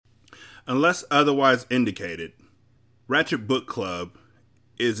Unless otherwise indicated, Ratchet Book Club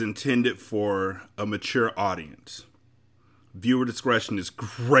is intended for a mature audience. Viewer discretion is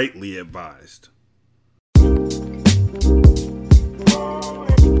greatly advised.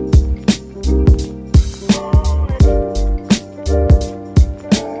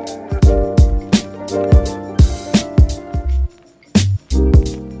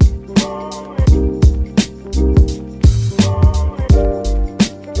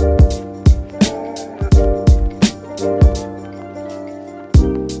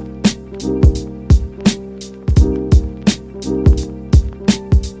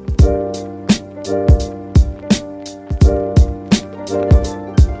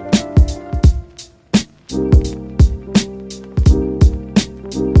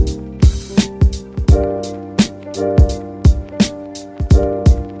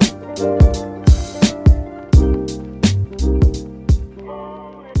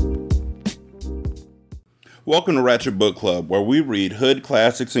 Welcome to Ratchet Book Club, where we read hood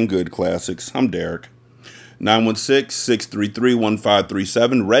classics and good classics. I'm Derek.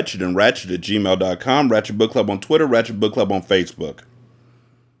 916-633-1537, Wretched and Ratchet at gmail.com, Ratchet Book Club on Twitter, Ratchet Book Club on Facebook.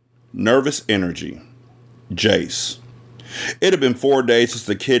 Nervous Energy. Jace. It had been 4 days since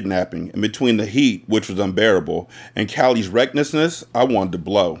the kidnapping, and between the heat, which was unbearable, and Callie's recklessness, I wanted to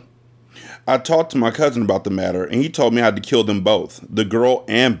blow. I talked to my cousin about the matter, and he told me I had to kill them both, the girl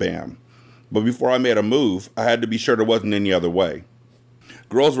and Bam. But before I made a move, I had to be sure there wasn't any other way.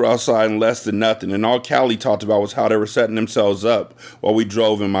 Girls were outside in less than nothing, and all Callie talked about was how they were setting themselves up while we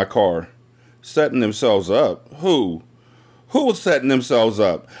drove in my car. Setting themselves up? Who? Who was setting themselves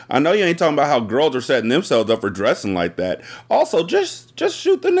up? I know you ain't talking about how girls are setting themselves up for dressing like that. Also, just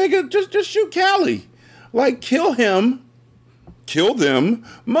shoot the nigga. Just shoot Callie. Like, kill him. Kill them.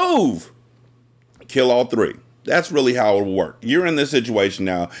 Move. Kill all three. That's really how it'll work. You're in this situation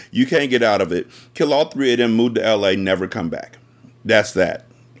now. You can't get out of it. Kill all three of them, move to LA, never come back. That's that.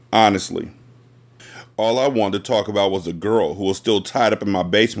 Honestly. All I wanted to talk about was a girl who was still tied up in my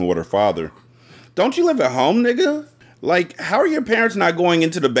basement with her father. Don't you live at home, nigga? Like, how are your parents not going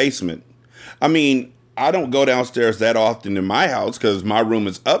into the basement? I mean, I don't go downstairs that often in my house because my room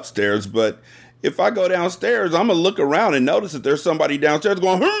is upstairs, but if I go downstairs, I'm going to look around and notice that there's somebody downstairs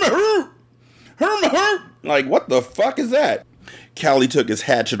going, like, what the fuck is that? Callie took his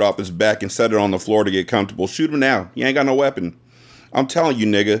hatchet off his back and set it on the floor to get comfortable. Shoot him now. You ain't got no weapon. I'm telling you,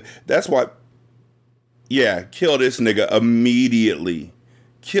 nigga. That's why. Yeah, kill this nigga immediately.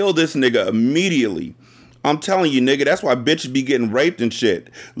 Kill this nigga immediately. I'm telling you, nigga. That's why bitches be getting raped and shit.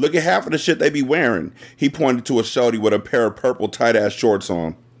 Look at half of the shit they be wearing. He pointed to a shorty with a pair of purple tight-ass shorts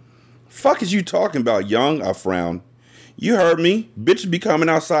on. Fuck is you talking about, young? I frowned. You heard me. Bitches be coming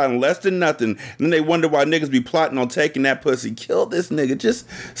outside in less than nothing. And then they wonder why niggas be plotting on taking that pussy. Kill this nigga. Just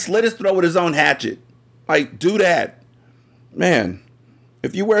slit his throat with his own hatchet. Like, do that. Man,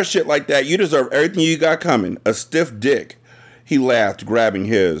 if you wear shit like that, you deserve everything you got coming. A stiff dick. He laughed, grabbing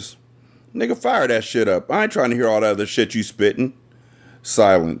his. Nigga, fire that shit up. I ain't trying to hear all that other shit you spitting.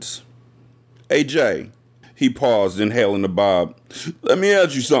 Silence. Hey, Jay. He paused, inhaling the bob. Let me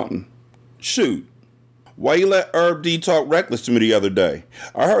ask you something. Shoot. Why you let Herb D talk reckless to me the other day?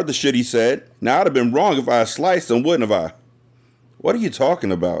 I heard the shit he said. Now I'd have been wrong if I had sliced him, wouldn't have I? What are you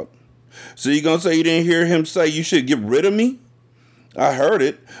talking about? So you gonna say you didn't hear him say you should get rid of me? I heard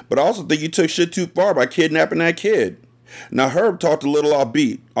it, but I also think you took shit too far by kidnapping that kid. Now Herb talked a little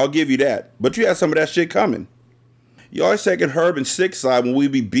offbeat, I'll give you that, but you had some of that shit coming. You always taking Herb and Six side when we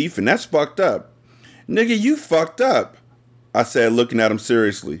be beefing, that's fucked up. Nigga, you fucked up, I said, looking at him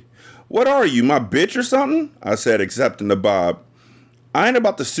seriously. What are you, my bitch or something? I said, accepting the bob. I ain't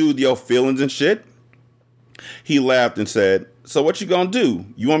about to soothe your feelings and shit. He laughed and said, so what you gonna do?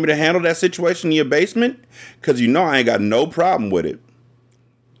 You want me to handle that situation in your basement? Cause you know I ain't got no problem with it.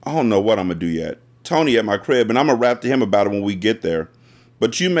 I don't know what I'm gonna do yet. Tony at my crib and I'm gonna rap to him about it when we get there.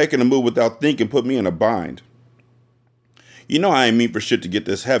 But you making a move without thinking put me in a bind. You know I ain't mean for shit to get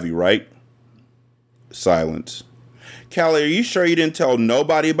this heavy, right? Silence. Callie, are you sure you didn't tell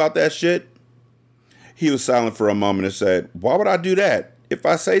nobody about that shit? He was silent for a moment and said, why would I do that? If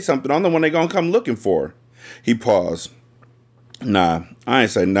I say something, I'm the one they gonna come looking for. He paused. Nah, I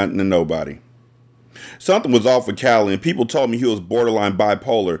ain't say nothing to nobody. Something was off with Callie and people told me he was borderline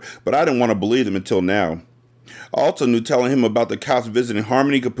bipolar, but I didn't want to believe them until now. I also knew telling him about the cops visiting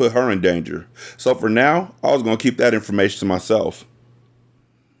Harmony could put her in danger. So for now, I was gonna keep that information to myself.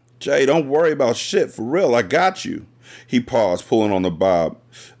 Jay, don't worry about shit, for real, I got you. He paused, pulling on the bob.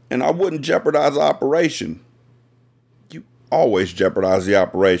 And I wouldn't jeopardize the operation. You always jeopardize the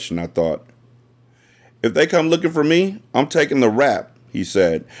operation, I thought. If they come looking for me, I'm taking the rap. he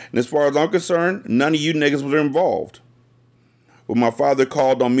said. And as far as I'm concerned, none of you niggas were involved. When my father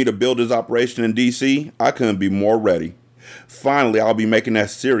called on me to build his operation in D.C., I couldn't be more ready. Finally, I'll be making that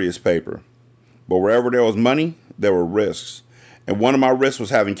serious paper. But wherever there was money, there were risks. And one of my risks was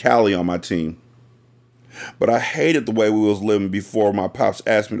having Callie on my team. But I hated the way we was living before my pops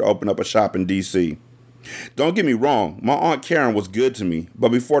asked me to open up a shop in D.C. Don't get me wrong, my Aunt Karen was good to me, but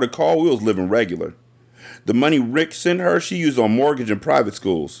before the call, we was living regular. The money Rick sent her, she used on mortgage and private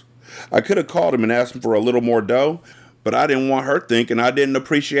schools. I could have called him and asked him for a little more dough, but I didn't want her thinking I didn't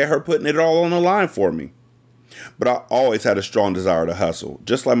appreciate her putting it all on the line for me. But I always had a strong desire to hustle,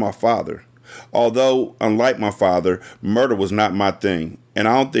 just like my father. Although, unlike my father, murder was not my thing, and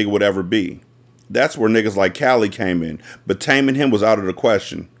I don't think it would ever be. That's where niggas like Callie came in, but taming him was out of the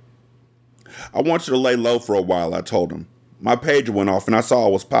question. I want you to lay low for a while, I told him. My pager went off and I saw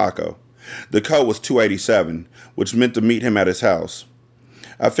it was Paco. The code was 287, which meant to meet him at his house.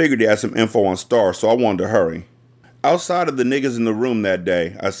 I figured he had some info on Star, so I wanted to hurry. Outside of the niggas in the room that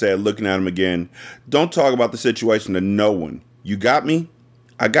day, I said, looking at him again, don't talk about the situation to no one. You got me?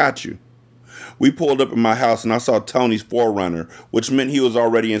 I got you. We pulled up at my house and I saw Tony's 4Runner, which meant he was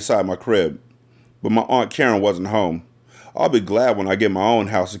already inside my crib. But my Aunt Karen wasn't home. I'll be glad when I get my own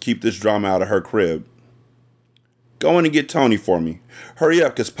house to keep this drama out of her crib. Go in and get Tony for me. Hurry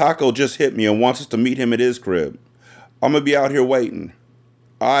up, because Paco just hit me and wants us to meet him at his crib. I'm going to be out here waiting.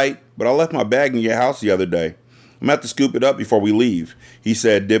 Alright, but I left my bag in your house the other day. I'm going to have to scoop it up before we leave, he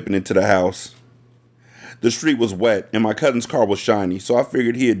said, dipping into the house. The street was wet, and my cousin's car was shiny, so I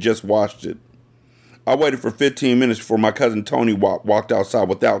figured he had just washed it. I waited for 15 minutes before my cousin Tony walked outside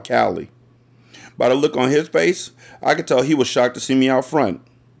without Callie. By the look on his face, I could tell he was shocked to see me out front.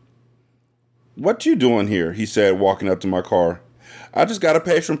 What you doing here? He said, walking up to my car. I just got a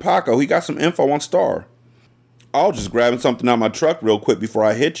page from Paco. He got some info on Star. I was just grabbing something out of my truck real quick before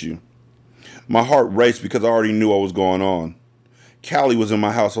I hit you. My heart raced because I already knew what was going on. Callie was in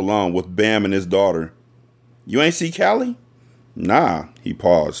my house alone with Bam and his daughter. You ain't see Callie? Nah, he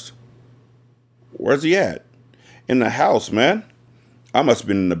paused. Where's he at? In the house, man. I must have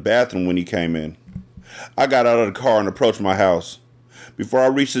been in the bathroom when he came in. I got out of the car and approached my house. Before I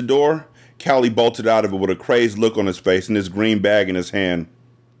reached the door, Callie bolted out of it with a crazed look on his face and his green bag in his hand.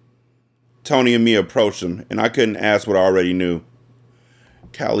 Tony and me approached him, and I couldn't ask what I already knew.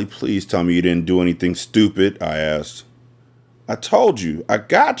 Callie, please tell me you didn't do anything stupid, I asked. I told you, I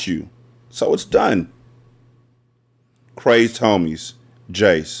got you, so it's done. Crazed homies,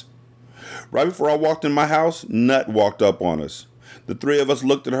 Jace. Right before I walked in my house, Nut walked up on us. The three of us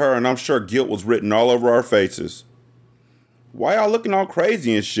looked at her, and I'm sure guilt was written all over our faces. Why y'all looking all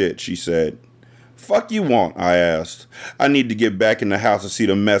crazy and shit, she said. Fuck you want, I asked. I need to get back in the house to see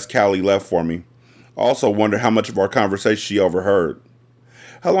the mess Callie left for me. I also wonder how much of our conversation she overheard.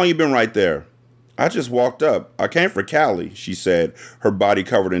 How long you been right there? I just walked up. I came for Callie, she said, her body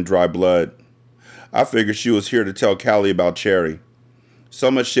covered in dry blood. I figured she was here to tell Callie about Cherry.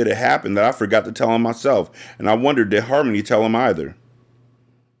 So much shit had happened that I forgot to tell him myself, and I wondered did Harmony tell him either.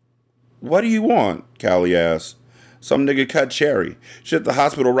 What do you want? Callie asked. Some nigga cut Cherry. She's at the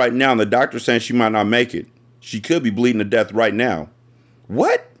hospital right now, and the doctor's saying she might not make it. She could be bleeding to death right now.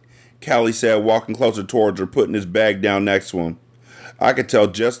 What? Callie said, walking closer towards her, putting his bag down next to him. I could tell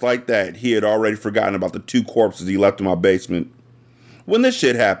just like that he had already forgotten about the 2 corpses he left in my basement. When this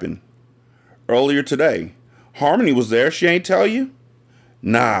shit happened? Earlier today. Harmony was there. She ain't tell you?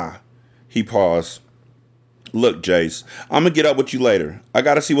 Nah. He paused. Look, Jace, I'm gonna get up with you later. I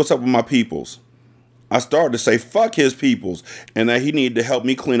gotta see what's up with my peoples. I started to say fuck his peoples and that he needed to help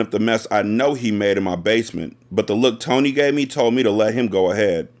me clean up the mess I know he made in my basement, but the look Tony gave me told me to let him go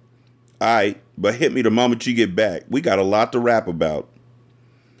ahead. Aight, but hit me the moment you get back. We got a lot to rap about.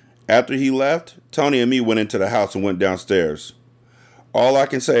 After he left, Tony and me went into the house and went downstairs. All I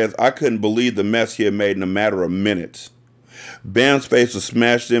can say is I couldn't believe the mess he had made in a matter of minutes. Bam's face was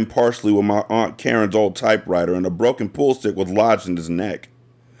smashed in partially with my Aunt Karen's old typewriter, and a broken pool stick was lodged in his neck.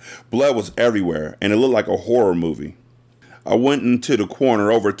 Blood was everywhere, and it looked like a horror movie. I went into the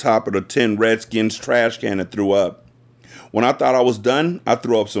corner over top of the tin Redskins trash can and threw up. When I thought I was done, I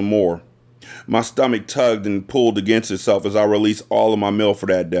threw up some more. My stomach tugged and pulled against itself as I released all of my meal for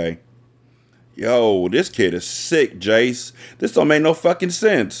that day. Yo, this kid is sick, Jace. This don't make no fucking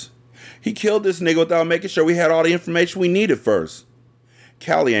sense. He killed this nigga without making sure we had all the information we needed first.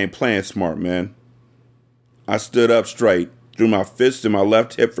 Callie ain't playing smart, man. I stood up straight, threw my fist in my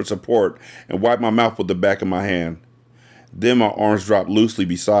left hip for support, and wiped my mouth with the back of my hand. Then my arms dropped loosely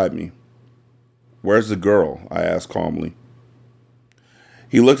beside me. Where's the girl? I asked calmly.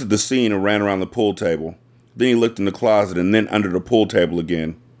 He looked at the scene and ran around the pool table. Then he looked in the closet and then under the pool table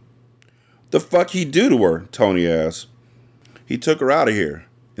again. The fuck he do to her? Tony asked. He took her out of here.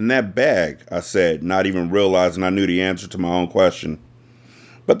 In that bag, I said, not even realizing I knew the answer to my own question.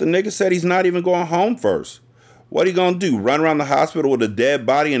 But the nigga said he's not even going home first. What he gonna do, run around the hospital with a dead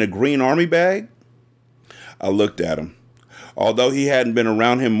body in a green army bag? I looked at him. Although he hadn't been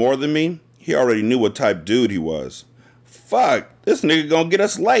around him more than me, he already knew what type dude he was. Fuck, this nigga gonna get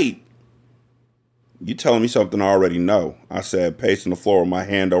us late. You telling me something I already know, I said, pacing the floor with my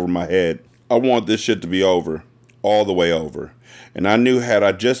hand over my head. I want this shit to be over. All the way over. And I knew had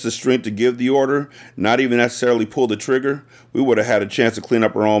I just the strength to give the order, not even necessarily pull the trigger, we would have had a chance to clean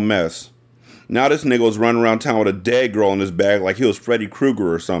up our own mess. Now this nigga was running around town with a dead girl in his bag like he was Freddy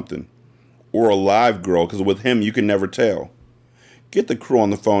Krueger or something. Or a live girl, because with him you can never tell. Get the crew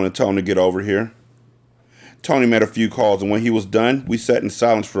on the phone and tell him to get over here. Tony made a few calls, and when he was done, we sat in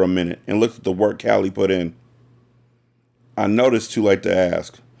silence for a minute and looked at the work Callie put in. I know it's too late to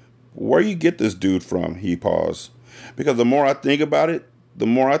ask. Where you get this dude from? He paused. Because the more I think about it, the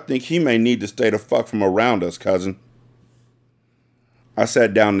more I think he may need to stay the fuck from around us, cousin. I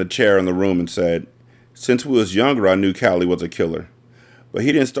sat down in the chair in the room and said, since we was younger, I knew Callie was a killer. But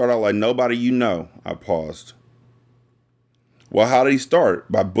he didn't start out like nobody you know. I paused. Well, how did he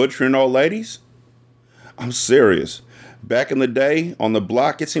start? By butchering old ladies? I'm serious. Back in the day, on the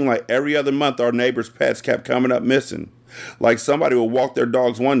block, it seemed like every other month our neighbors' pets kept coming up missing. Like somebody would walk their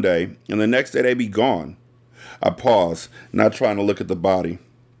dogs one day, and the next day they'd be gone. I paused, not trying to look at the body.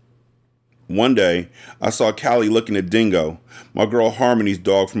 One day, I saw Callie looking at Dingo, my girl Harmony's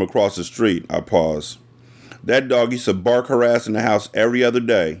dog from across the street. I paused. That dog used to bark her ass in the house every other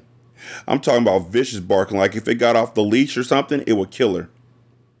day. I'm talking about vicious barking, like if it got off the leash or something, it would kill her.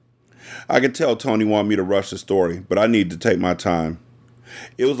 I could tell Tony wanted me to rush the story, but I needed to take my time.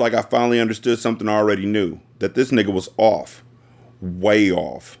 It was like I finally understood something I already knew, that this nigga was off. Way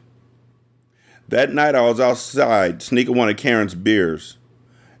off. That night I was outside sneaking one of Karen's beers,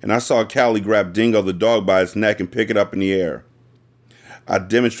 and I saw Callie grab Dingo the dog by his neck and pick it up in the air. I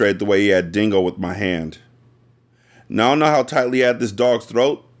demonstrated the way he had Dingo with my hand. Now I don't know how tightly he had this dog's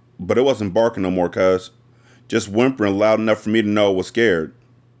throat, but it wasn't barking no more, cuz. Just whimpering loud enough for me to know it was scared.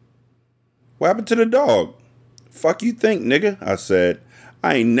 What happened to the dog? Fuck you think, nigga, I said.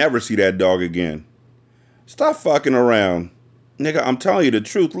 I ain't never see that dog again. Stop fucking around. Nigga, I'm telling you the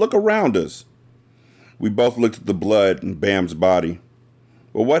truth. Look around us. We both looked at the blood in Bam's body.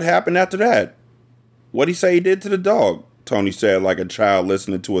 Well, what happened after that? What'd he say he did to the dog? Tony said like a child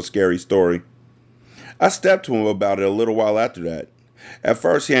listening to a scary story. I stepped to him about it a little while after that. At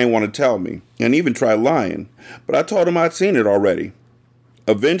first, he ain't want to tell me, and even tried lying, but I told him I'd seen it already.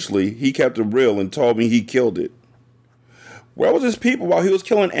 Eventually, he kept it real and told me he killed it. Where was his people while he was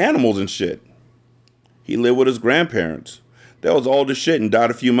killing animals and shit? He lived with his grandparents. They was old as shit and died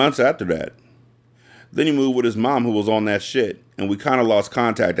a few months after that. Then he moved with his mom who was on that shit, and we kind of lost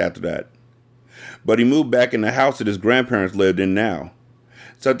contact after that. But he moved back in the house that his grandparents lived in now.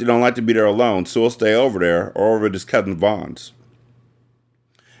 Except he don't like to be there alone, so he'll stay over there or over at his cousin Vaughn's.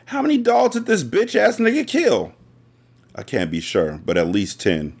 How many dogs did this bitch-ass nigga kill? I can't be sure, but at least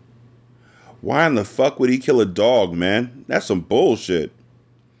 10. Why in the fuck would he kill a dog, man? That's some bullshit.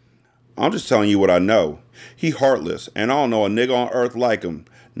 I'm just telling you what I know. He heartless, and I don't know a nigga on earth like him.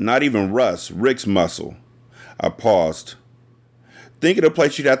 Not even Russ, Rick's muscle. I paused. Think of the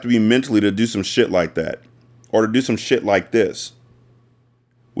place you'd have to be mentally to do some shit like that. Or to do some shit like this.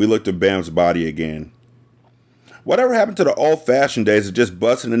 We looked at Bam's body again. Whatever happened to the old-fashioned days of just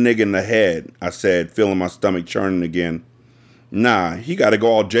busting a nigga in the head? I said, feeling my stomach churning again. Nah, he gotta go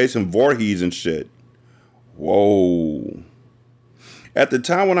all Jason Voorhees and shit. Whoa. At the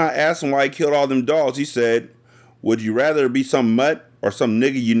time when I asked him why he killed all them dogs, he said, would you rather be some mutt or some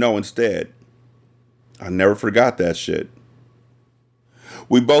nigga you know instead? I never forgot that shit.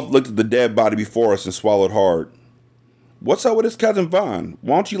 We both looked at the dead body before us and swallowed hard. What's up with his cousin Vaughn?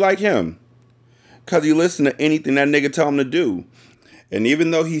 Why don't you like him? Cause he listened to anything that nigga tell him to do. And even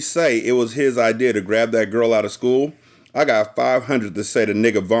though he say it was his idea to grab that girl out of school, I got 500 to say the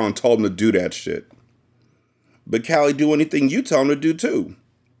nigga Vaughn told him to do that shit. But Callie do anything you tell him to do too.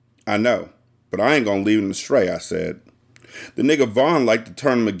 I know, but I ain't gonna leave him astray, I said. The nigga Vaughn liked to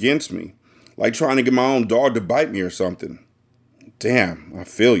turn him against me, like trying to get my own dog to bite me or something. Damn, I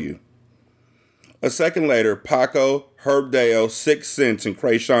feel you. A second later, Paco, Herb Deo, 6 Cents, and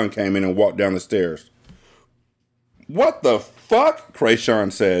Krayshawn came in and walked down the stairs. What the fuck?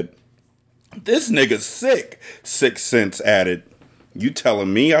 Krayshawn said. This nigga's sick, 6 Cents added. You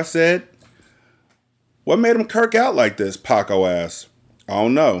telling me? I said. What made him kirk out like this? Paco asked. I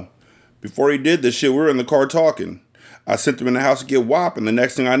don't know. Before he did this shit, we were in the car talking. I sent him in the house to get whopped, and the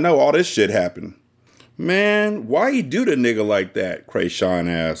next thing I know, all this shit happened. Man, why you do the nigga like that? Krayshawn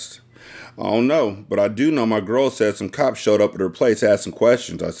asked. I don't know, but I do know my girl said some cops showed up at her place asking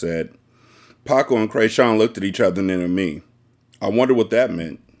questions, I said. Paco and Krayshawn looked at each other and then at me. I wondered what that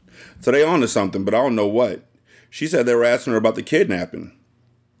meant. So they on to something, but I don't know what. She said they were asking her about the kidnapping.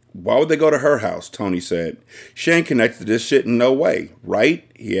 Why would they go to her house? Tony said. She ain't connected to this shit in no way, right?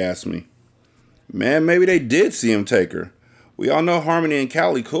 He asked me. Man, maybe they did see him take her. We all know Harmony and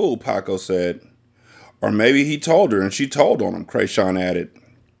Callie cool, Paco said. Or maybe he told her and she told on him, Krayshawn added.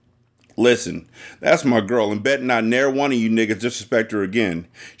 Listen, that's my girl, and bet not ne'er one of you niggas disrespect her again.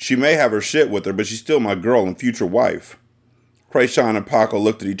 She may have her shit with her, but she's still my girl and future wife. Krayshawn and Paco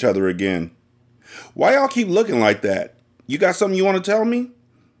looked at each other again. Why y'all keep looking like that? You got something you want to tell me?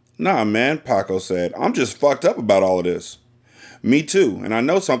 Nah, man, Paco said. I'm just fucked up about all of this. Me too, and I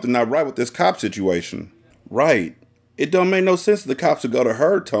know something not right with this cop situation. Right. It don't make no sense the cops would go to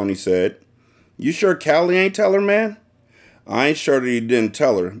her, Tony said. You sure Callie ain't tell her, man? I ain't sure that he didn't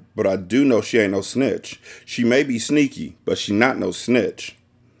tell her, but I do know she ain't no snitch. She may be sneaky, but she not no snitch.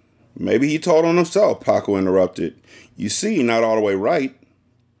 Maybe he told on himself, Paco interrupted. You see, not all the way right.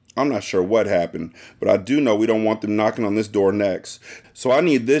 I'm not sure what happened, but I do know we don't want them knocking on this door next. So I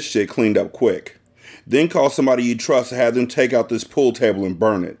need this shit cleaned up quick. Then call somebody you trust and have them take out this pool table and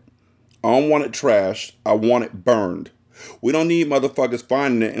burn it. I don't want it trashed. I want it burned. We don't need motherfuckers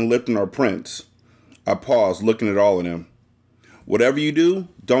finding it and lifting our prints. I paused, looking at all of them. Whatever you do,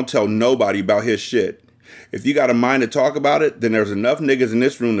 don't tell nobody about his shit. If you got a mind to talk about it, then there's enough niggas in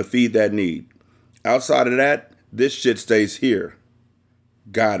this room to feed that need. Outside of that, this shit stays here.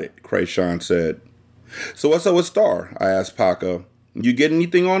 Got it, Krayshawn said. So what's up with Star? I asked Paco. You get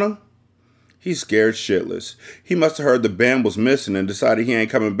anything on him? He's scared shitless. He must have heard the band was missing and decided he ain't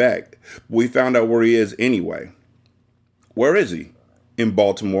coming back. But we found out where he is anyway. Where is he? In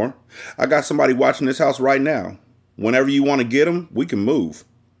Baltimore. I got somebody watching this house right now. Whenever you want to get him, we can move.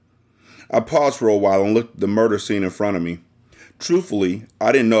 I paused for a while and looked at the murder scene in front of me. Truthfully,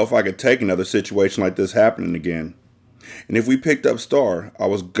 I didn't know if I could take another situation like this happening again. And if we picked up Star, I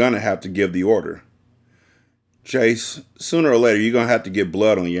was gonna have to give the order. Chase, sooner or later you're gonna have to get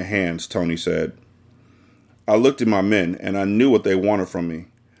blood on your hands, Tony said. I looked at my men, and I knew what they wanted from me.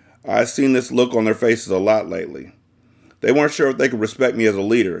 I had seen this look on their faces a lot lately. They weren't sure if they could respect me as a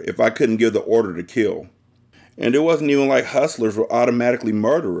leader if I couldn't give the order to kill. And it wasn't even like hustlers were automatically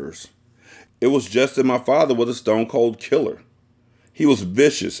murderers. It was just that my father was a stone-cold killer. He was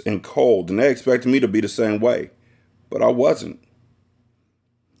vicious and cold, and they expected me to be the same way. But I wasn't.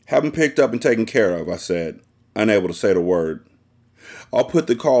 Have him picked up and taken care of, I said, unable to say the word. I'll put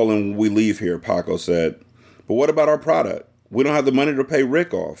the call in when we leave here, Paco said. But what about our product? We don't have the money to pay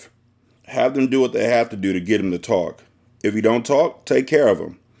Rick off. Have them do what they have to do to get him to talk. If he don't talk, take care of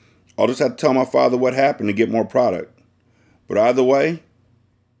him. I'll just have to tell my father what happened to get more product. But either way,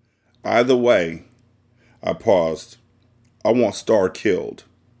 I paused. I want Star killed.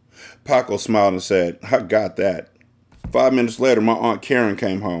 Paco smiled and said, I got that. 5 minutes later, my Aunt Karen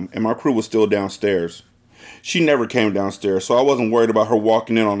came home, and my crew was still downstairs. She never came downstairs, so I wasn't worried about her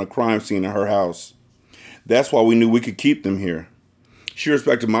walking in on a crime scene in her house. That's why we knew we could keep them here. She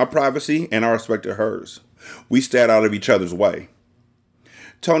respected my privacy, and I respected hers. We stayed out of each other's way.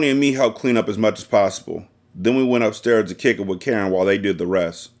 Tony and me helped clean up as much as possible. Then we went upstairs to kick it with Karen while they did the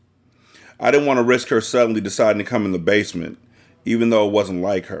rest. I didn't want to risk her suddenly deciding to come in the basement, even though it wasn't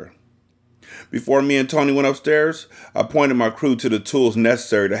like her. Before me and Tony went upstairs, I pointed my crew to the tools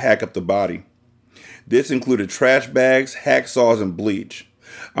necessary to hack up the body. This included trash bags, hacksaws, and bleach.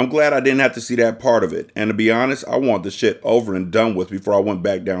 I'm glad I didn't have to see that part of it, and to be honest, I wanted the shit over and done with before I went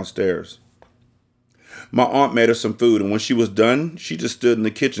back downstairs. My aunt made us some food, and when she was done, she just stood in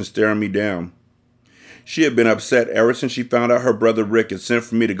the kitchen staring me down. She had been upset ever since she found out her brother Rick had sent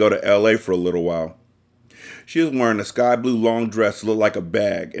for me to go to L.A. for a little while. She was wearing a sky blue long dress that looked like a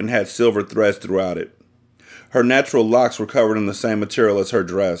bag and had silver threads throughout it. Her natural locks were covered in the same material as her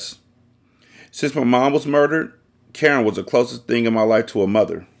dress. Since my mom was murdered, Karen was the closest thing in my life to a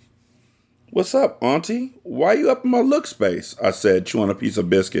mother. What's up, Auntie? Why are you up in my look space? I said, chewing a piece of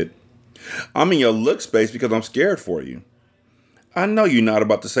biscuit. I'm in your look space because I'm scared for you. I know you're not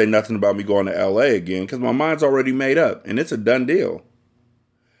about to say nothing about me going to L.A. again because my mind's already made up and it's a done deal.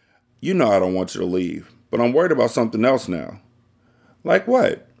 You know I don't want you to leave, but I'm worried about something else now. Like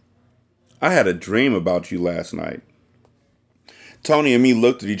what? I had a dream about you last night. Tony and me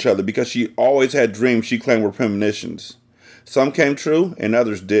looked at each other because she always had dreams she claimed were premonitions. Some came true and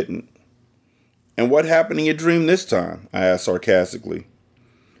others didn't. And what happened in your dream this time? I asked sarcastically.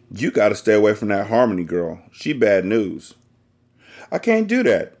 You gotta stay away from that Harmony girl. She bad news. I can't do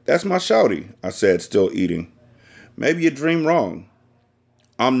that. That's my shawty, I said, still eating. Maybe you dream wrong.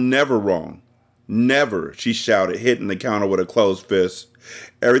 I'm never wrong. Never, she shouted, hitting the counter with a closed fist.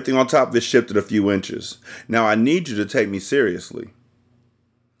 Everything on top of it shifted a few inches. Now I need you to take me seriously.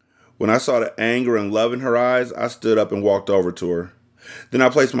 When I saw the anger and love in her eyes, I stood up and walked over to her. Then I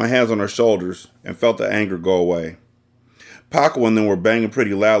placed my hands on her shoulders and felt the anger go away. Paco and them were banging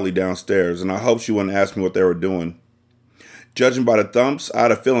pretty loudly downstairs, and I hoped she wouldn't ask me what they were doing. Judging by the thumps, I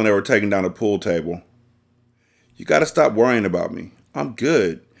had a feeling they were taking down the pool table. You gotta stop worrying about me. I'm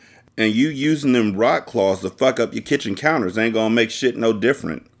good. And you using them rock claws to fuck up your kitchen counters ain't gonna make shit no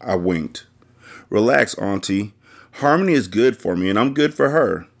different, I winked. Relax, Auntie. Harmony is good for me, and I'm good for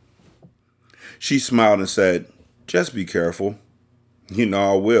her. She smiled and said, just be careful. You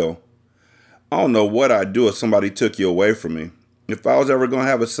know I will. I don't know what I'd do if somebody took you away from me. If I was ever gonna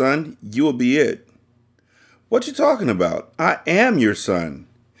have a son, you would be it. What you talking about? I am your son.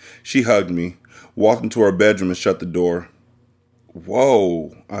 She hugged me, walked into her bedroom and shut the door.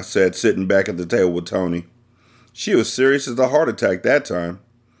 Whoa, I said, sitting back at the table with Tony. She was serious as a heart attack that time.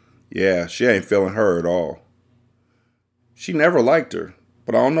 Yeah, she ain't feeling her at all. She never liked her,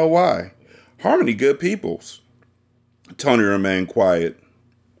 but I don't know why. Harmony good peoples. Tony remained quiet.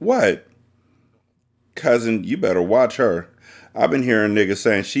 What? Cousin, you better watch her. I've been hearing niggas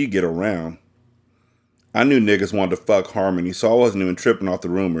saying she'd get around. I knew niggas wanted to fuck Harmony, so I wasn't even tripping off the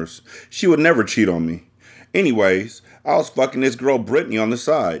rumors. She would never cheat on me. Anyways, I was fucking this girl Brittany on the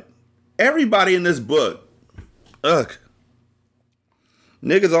side. Everybody in this book. Ugh.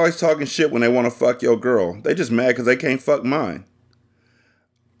 Niggas always talking shit when they want to fuck your girl. They just mad because they can't fuck mine.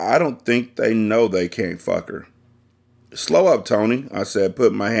 I don't think they know they can't fuck her. Slow up, Tony, I said,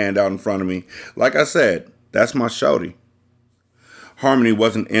 putting my hand out in front of me. Like I said, that's my shawty. Harmony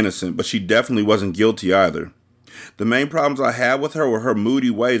wasn't innocent, but she definitely wasn't guilty either. The main problems I had with her were her moody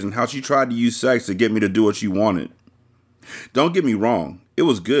ways and how she tried to use sex to get me to do what she wanted. Don't get me wrong, it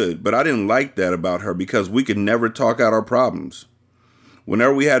was good, but I didn't like that about her because we could never talk out our problems.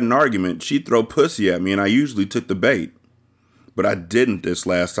 Whenever we had an argument, she'd throw pussy at me and I usually took the bait. But I didn't this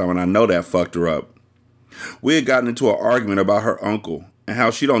last time and I know that fucked her up. We had gotten into an argument about her uncle and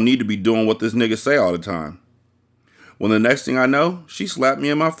how she don't need to be doing what this nigga say all the time. When the next thing I know, she slapped me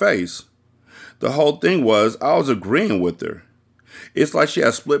in my face. The whole thing was I was agreeing with her. It's like she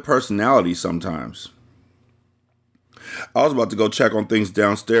has split personalities sometimes. I was about to go check on things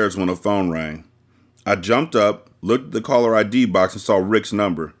downstairs when the phone rang. I jumped up, looked at the caller ID box and saw Rick's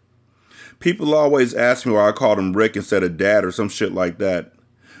number. People always ask me why I called him Rick instead of Dad or some shit like that.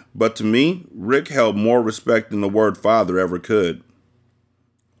 But to me, Rick held more respect than the word father ever could.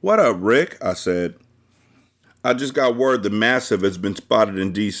 What up, Rick? I said. I just got word the Massive has been spotted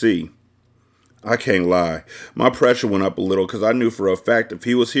in D.C. I can't lie. My pressure went up a little because I knew for a fact if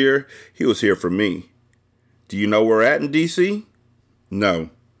he was here for me. Do you know where we're at in D.C.? No.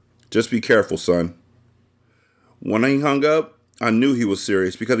 Just be careful, son. When he hung up, I knew he was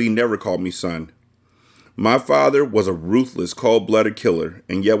serious because he never called me son. My father was a ruthless, cold-blooded killer,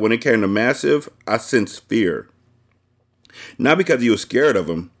 and yet when it came to Massive, I sensed fear. Not because he was scared of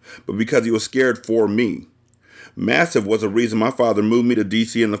him, but because he was scared for me. Massive was the reason my father moved me to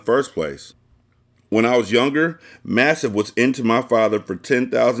D.C. in the first place. When I was younger, Massive was into my father for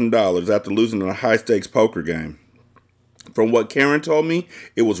 $10,000 after losing in a high-stakes poker game. From what Karen told me,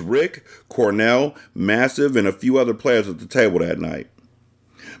 it was Rick, Cornell, Massive, and a few other players at the table that night.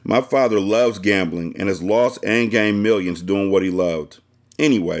 My father loves gambling and has lost and gained millions doing what he loved.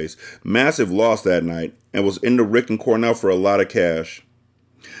 Anyways, Massive lost that night and was into Rick and Cornell for a lot of cash.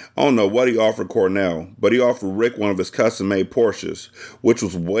 I don't know what he offered Cornell, but he offered Rick one of his custom-made Porsches, which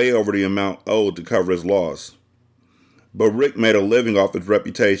was way over the amount owed to cover his loss. But Rick made a living off his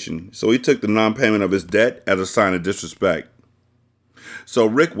reputation, so he took the non-payment of his debt as a sign of disrespect. So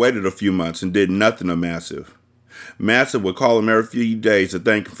Rick waited a few months and did nothing to Massive. Massive would call him every few days to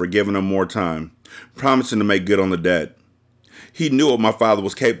thank him for giving him more time, promising to make good on the debt. He knew what my father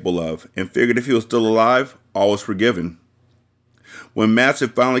was capable of and figured if he was still alive, all was forgiven. When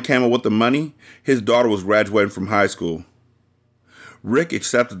Massive finally came up with the money, his daughter was graduating from high school. Rick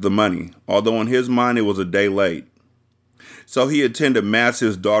accepted the money, although in his mind it was a day late. So he attended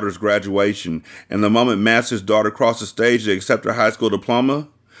Massive's daughter's graduation, and the moment Massive's daughter crossed the stage to accept her high school diploma,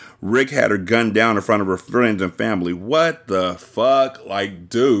 Rick had her gunned down in front of her friends and family. What the fuck? Like,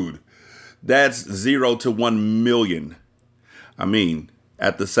 dude, that's 0 to 1 million. I mean,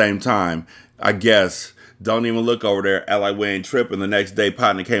 at the same time, I guess, don't even look over there, act like we ain't tripping. The next day,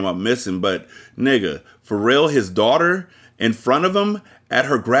 partner came up missing. But, nigga, for real, his daughter in front of him at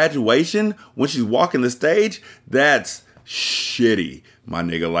her graduation when she's walking the stage, that's shitty, my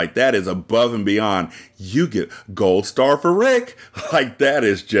nigga. Like, that is above and beyond. You get gold star for Rick. Like, that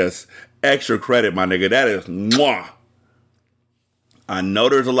is just extra credit, my nigga. That is mwah. I know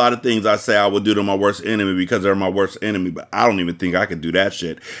there's a lot of things I say I would do to my worst enemy because they're my worst enemy, but I don't even think I could do that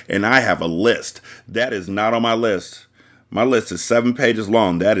shit. And I have a list. That is not on my list. My list is 7 pages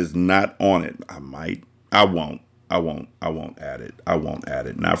long. That is not on it. I won't add it. I won't add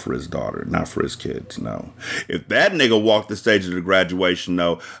it. Not for his daughter. Not for his kids. No. If that nigga walked the stage of the graduation,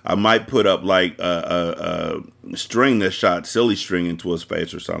 though, I might put up like a string that shot silly string into his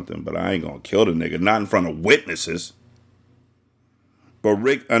face or something. But I ain't gonna kill the nigga. Not in front of witnesses. But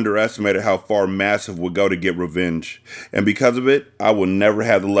Rick underestimated how far Massive would go to get revenge. And because of it, I will never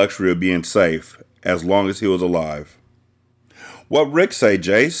have the luxury of being safe as long as he was alive. What Rick say,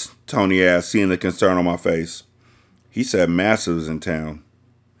 Jace? Tony asked, seeing the concern on my face. He said Massive's in town.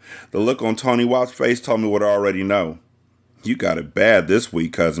 The look on Tony Watt's face told me what I already know. You got it bad this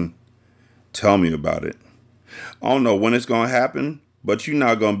week, cousin. Tell me about it. I don't know when it's going to happen, but you're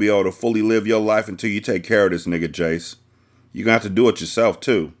not going to be able to fully live your life until you take care of this nigga, Jace. You're going to have to do it yourself,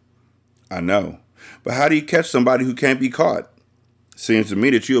 too. I know. But how do you catch somebody who can't be caught? Seems to me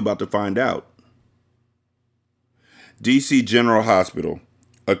that you're about to find out. DC General Hospital.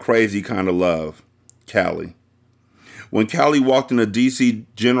 A crazy kind of love. Callie. When Callie walked into DC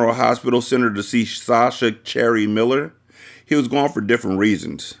General Hospital Center to see Sasha Cherry Miller, he was gone for different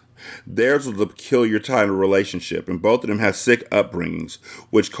reasons. Theirs was a peculiar type of relationship, and both of them had sick upbringings,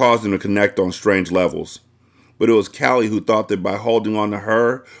 which caused them to connect on strange levels. But it was Callie who thought that by holding on to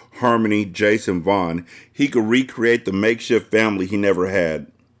her, Harmony, Jace, and Vaughn, he could recreate the makeshift family he never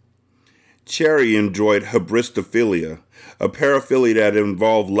had. Cherry enjoyed hybristophilia, a paraphilia that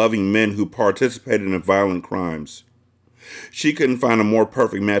involved loving men who participated in violent crimes. She couldn't find a more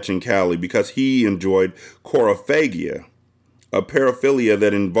perfect match in Callie because he enjoyed chorophagia, a paraphilia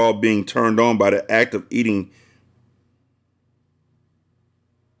that involved being turned on by the act of eating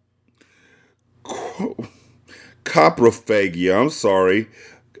coprophagia.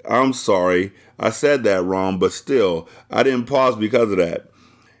 I'm sorry. I said that wrong, but still, I didn't pause because of that.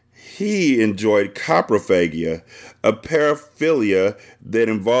 He enjoyed coprophagia, a paraphilia that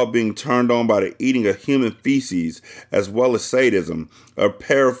involved being turned on by the eating of human feces, as well as sadism, a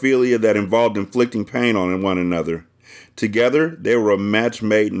paraphilia that involved inflicting pain on one another. Together, they were a match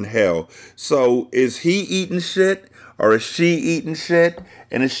made in hell. So, is he eating shit? Or is she eating shit?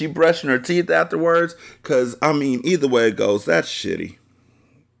 And is she brushing her teeth afterwards? Because, either way it goes, that's shitty.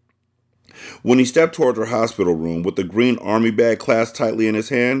 When he stepped towards her hospital room with the green army bag clasped tightly in his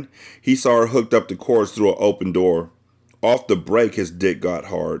hand, he saw her hooked up to cords through an open door. Off the break, his dick got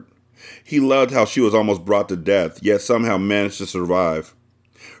hard. He loved how she was almost brought to death, yet somehow managed to survive.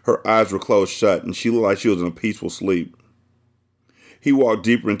 Her eyes were closed shut, and she looked like she was in a peaceful sleep. He walked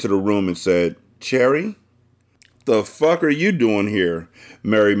deeper into the room and said, Cherry? The fuck are you doing here?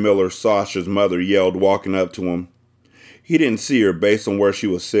 Mary Miller, Sasha's mother, yelled, walking up to him. He didn't see her based on where she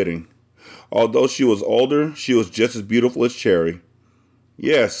was sitting. Although she was older, she was just as beautiful as Cherry.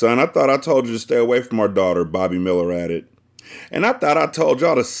 Yeah, son, I thought I told you to stay away from our daughter, Bobby Miller added. And I thought I told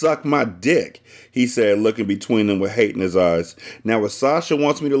y'all to suck my dick, he said, looking between them with hate in his eyes. Now, if Sasha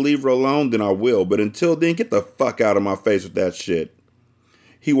wants me to leave her alone, then I will. But until then, get the fuck out of my face with that shit.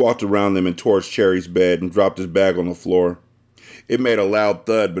 He walked around them and towards Cherry's bed and dropped his bag on the floor. It made a loud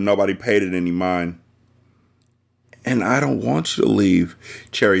thud, but nobody paid it any mind. And I don't want you to leave,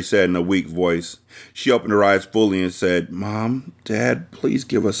 Cherry said in a weak voice. She opened her eyes fully and said, Mom, Dad, please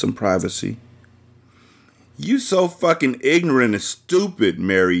give us some privacy. You so fucking ignorant and stupid,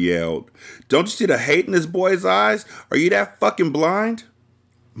 Mary yelled. Don't you see the hate in this boy's eyes? Are you that fucking blind?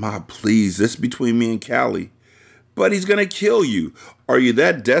 Ma, please, this is between me and Callie. But he's gonna kill you. Are you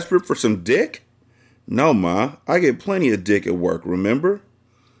that desperate for some dick? No, Ma, I get plenty of dick at work, remember?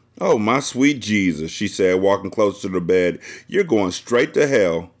 Oh, my sweet Jesus, she said, walking closer to the bed. You're going straight to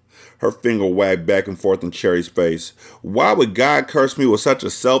hell. Her finger wagged back and forth in Cherry's face. Why would God curse me with such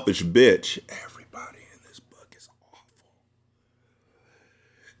a selfish bitch? Everybody in this book is awful.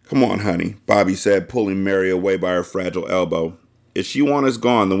 Come on, honey, Bobby said, pulling Mary away by her fragile elbow. If she wants us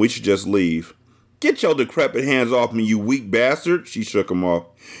gone, then we should just leave. Get your decrepit hands off me, you weak bastard, she shook him off.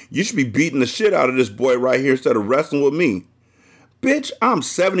 You should be beating the shit out of this boy right here instead of wrestling with me. Bitch, I'm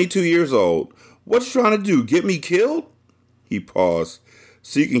 72 years old. What you trying to do, get me killed? He paused.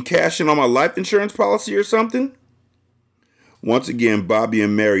 So you can cash in on my life insurance policy or something? Once again, Bobby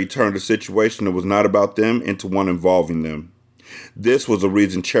and Mary turned a situation that was not about them into one involving them. This was the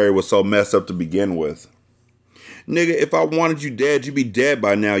reason Cherry was so messed up to begin with. Nigga, if I wanted you dead, you'd be dead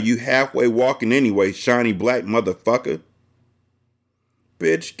by now. You halfway walking anyway, shiny black motherfucker.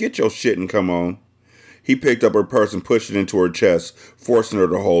 Bitch, get your shit and come on. He picked up her purse and pushed it into her chest, forcing her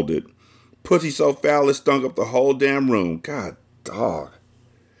to hold it. Pussy so foul it stunk up the whole damn room. God, dog.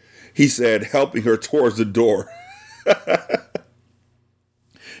 He said, helping her towards the door.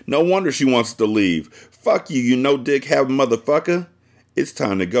 No wonder she wants to leave. Fuck you, you no-dick having motherfucker. It's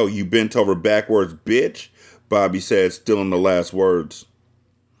time to go, you bent over backwards bitch, Bobby said, still in the last words.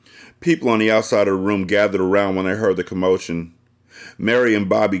 People on the outside of the room gathered around when they heard the commotion. Mary and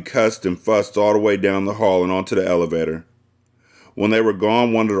Bobby cussed and fussed all the way down the hall and onto the elevator. When they were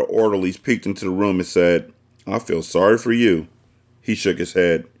gone, one of the orderlies peeked into the room and said, I feel sorry for you. He shook his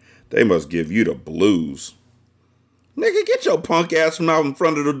head. They must give you the blues. Nigga, get your punk ass from out in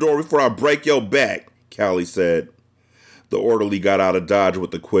front of the door before I break your back, Callie said. The orderly got out of Dodge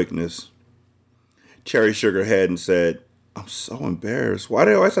with the quickness. Cherry shook her head and said, I'm so embarrassed. Why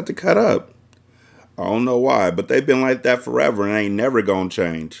do they always have to cut up? I don't know why, but they've been like that forever and ain't never gonna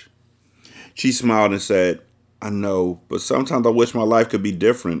change. She smiled and said, I know, but sometimes I wish my life could be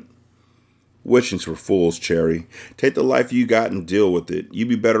different. Wishing's for fools, Cherry. Take the life you got and deal with it. You'd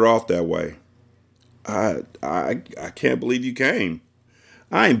be better off that way. I can't believe you came.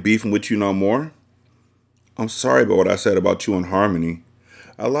 I ain't beefing with you no more. I'm sorry about what I said about you and Harmony.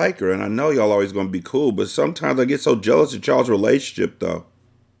 I like her, and I know y'all always gonna be cool, but sometimes I get so jealous of y'all's relationship, though.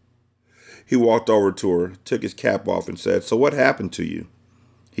 He walked over to her, took his cap off, and said, So what happened to you?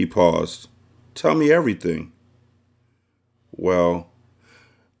 He paused. Tell me everything. Well,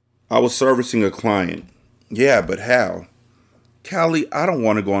 I was servicing a client. Yeah, but how? Callie, I don't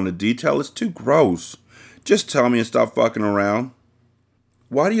want to go into detail. It's too gross. Just tell me and stop fucking around.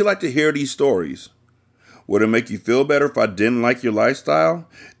 Why do you like to hear these stories? Would it make you feel better if I didn't like your lifestyle?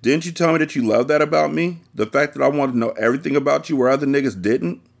 Didn't you tell me that you love that about me? The fact that I wanted to know everything about you where other niggas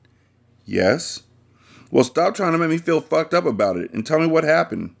didn't? Yes. Well, stop trying to make me feel fucked up about it and tell me what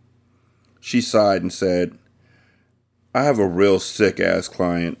happened. She sighed and said, I have a real sick-ass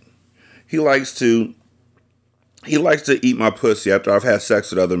client. He likes to eat my pussy after I've had sex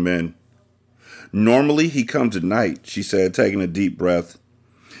with other men. Normally, he comes at night, she said, taking a deep breath.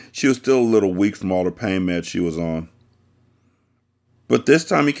 She was still a little weak from all the pain meds she was on. But this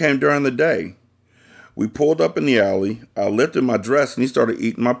time he came during the day. We pulled up in the alley. I lifted my dress and he started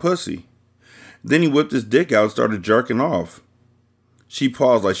eating my pussy. Then he whipped his dick out and started jerking off. She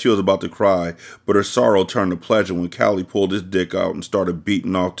paused like she was about to cry, but her sorrow turned to pleasure when Callie pulled his dick out and started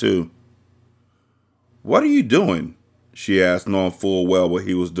beating off too. What are you doing? She asked, knowing full well what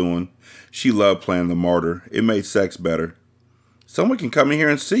he was doing. She loved playing the martyr. It made sex better. Someone can come in here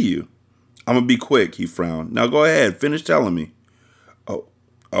and see you. I'm gonna be quick, he frowned. Now go ahead, finish telling me. Oh,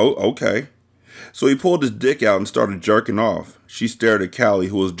 okay. So he pulled his dick out and started jerking off. She stared at Callie,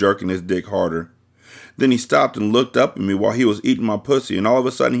 who was jerking his dick harder. Then he stopped and looked up at me while he was eating my pussy, and all of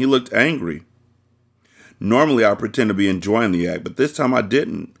a sudden he looked angry. Normally I pretend to be enjoying the act, but this time I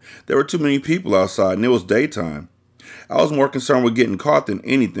didn't. There were too many people outside, and it was daytime. I was more concerned with getting caught than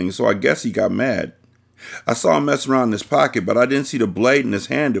anything, so I guess he got mad. I saw him mess around in his pocket, but I didn't see the blade in his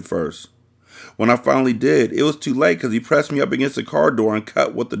hand at first. When I finally did, it was too late because he pressed me up against the car door and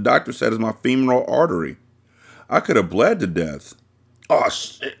cut what the doctor said is my femoral artery. I could have bled to death. Oh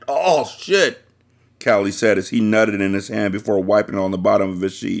shit, Callie said as he nutted in his hand before wiping it on the bottom of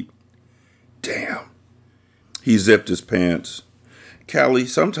his sheet. Damn. He zipped his pants. Callie,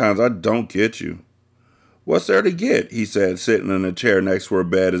 sometimes I don't get you. What's there to get? He said, sitting in a chair next to her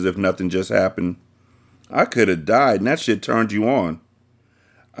bed as if nothing just happened. I could have died, and that shit turned you on.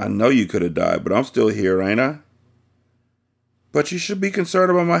 I know you could have died, but I'm still here, ain't I? But you should be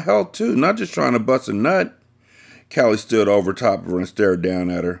concerned about my health, too, not just trying to bust a nut. Callie stood over top of her and stared down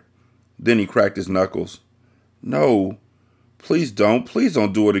at her. Then he cracked his knuckles. No, please don't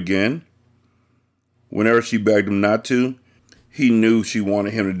do it again. Whenever she begged him not to, he knew she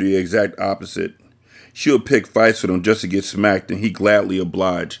wanted him to do the exact opposite. She would pick fights with him just to get smacked, and he gladly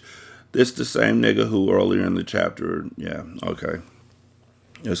obliged. This the same nigga who earlier in the chapter, yeah, okay.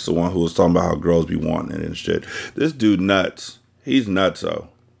 It's the one who was talking about how girls be wanting it and shit. This dude nuts. He's nutso.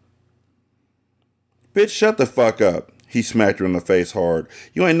 Bitch, shut the fuck up. He smacked her in the face hard.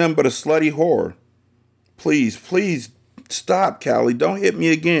 You ain't nothing but a slutty whore. Please, stop, Callie. Don't hit me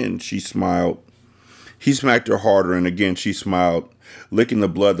again, she smiled. He smacked her harder, and again she smiled, licking the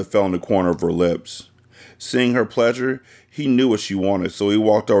blood that fell in the corner of her lips. Seeing her pleasure, he knew what she wanted, so he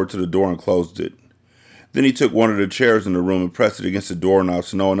walked over to the door and closed it. Then he took one of the chairs in the room and pressed it against the doorknob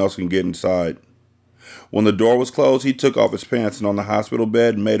so no one else can get inside. When the door was closed, he took off his pants and on the hospital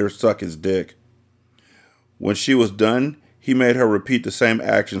bed made her suck his dick. When she was done, he made her repeat the same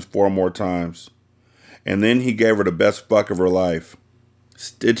actions 4 more times. And then he gave her the best fuck of her life.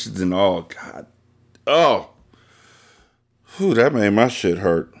 Stitches and all. God. Oh. Whew, that made my shit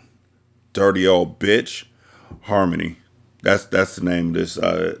hurt. Dirty old bitch. Harmony. That's the name of this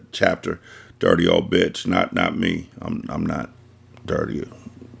chapter. Dirty old bitch. Not me. I'm not dirty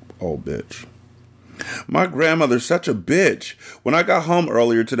old bitch. My grandmother's such a bitch. When I got home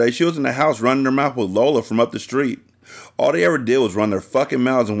earlier today, she was in the house running her mouth with Lola from up the street. All they ever did was run their fucking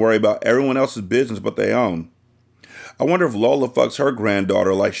mouths and worry about everyone else's business but their own. I wonder if Lola fucks her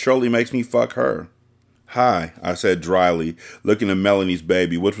granddaughter like Shirley makes me fuck her. Hi, I said dryly, looking at Melanie's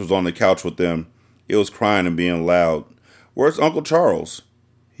baby, which was on the couch with them. It was crying and being loud. Where's Uncle Charles?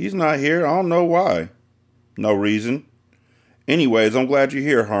 He's not here. I don't know why. No reason. Anyways, I'm glad you're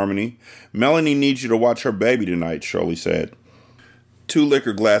here, Harmony. Melanie needs you to watch her baby tonight, Shirley said. 2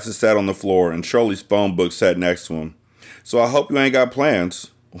 liquor glasses sat on the floor, and Shirley's phone book sat next to him. So I hope you ain't got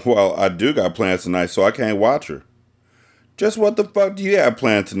plans. Well, I do got plans tonight, so I can't watch her. Just what the fuck do you have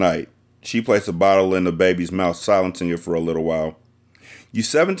planned tonight? She placed a bottle in the baby's mouth, silencing it for a little while. You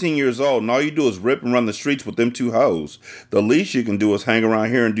 17 years old, and all you do is rip and run the streets with them 2 hoes. The least you can do is hang around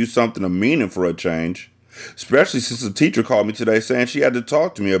here and do something of meaning for a change. Especially since the teacher called me today saying she had to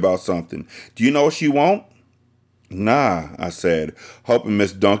talk to me about something. Do you know what she want? Nah, I said, hoping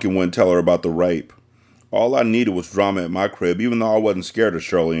Miss Duncan wouldn't tell her about the rape. All I needed was drama at my crib, even though I wasn't scared of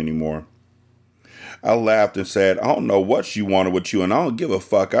Shirley anymore. I laughed and said, I don't know what she wanted with you, and I don't give a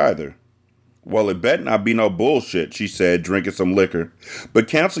fuck either. Well, it better not be no bullshit, she said, drinking some liquor. But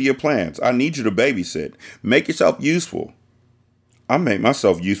cancel your plans. I need you to babysit. Make yourself useful. I make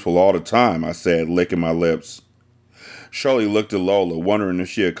myself useful all the time, I said, licking my lips. Shirley looked at Lola, wondering if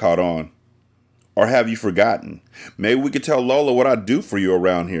she had caught on. Or have you forgotten? Maybe we could tell Lola what I do for you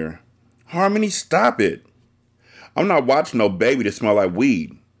around here. Harmony, stop it. I'm not watching no baby that smell like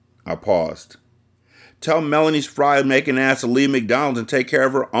weed. I paused. Tell Melanie's fried making ass to leave McDonald's and take care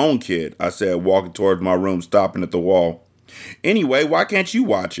of her own kid, I said, walking towards my room, stopping at the wall. Anyway, why can't you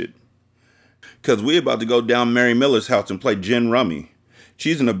watch it? Because we're about to go down Mary Miller's house and play gin rummy.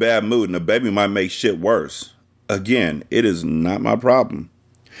 She's in a bad mood and the baby might make shit worse. Again, it is not my problem.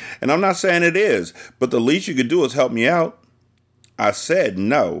 And I'm not saying it is, but the least you could do is help me out. I said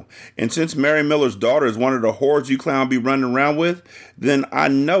no, and since Mary Miller's daughter is one of the whores you clown be running around with, then I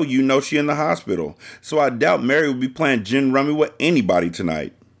know you know she in the hospital, so I doubt Mary will be playing gin rummy with anybody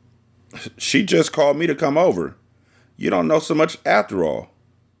tonight. She just called me to come over. You don't know so much after all.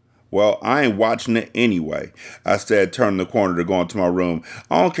 Well, I ain't watching it anyway, I said, turning the corner to go into my room.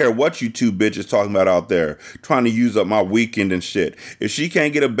 I don't care what you 2 bitches talking about out there, trying to use up my weekend and shit. If she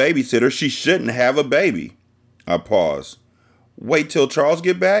can't get a babysitter, she shouldn't have a baby. I paused. Wait till Charles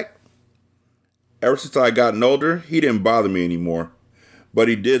get back? Ever since I gotten older, he didn't bother me anymore. But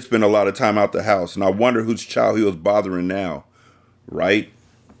he did spend a lot of time out the house, and I wonder whose child he was bothering now. Right?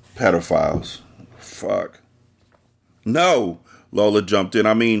 Pedophiles. Fuck. No, Lola jumped in.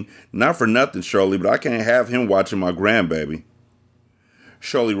 I mean, not for nothing, Shirley, but I can't have him watching my grandbaby.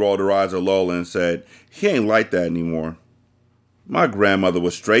 Shirley rolled her eyes at Lola and said, he ain't like that anymore. My grandmother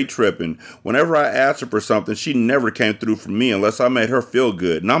was straight tripping. Whenever I asked her for something, she never came through for me unless I made her feel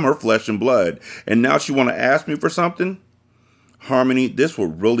good, and I'm her flesh and blood. And now she want to ask me for something? Harmony, this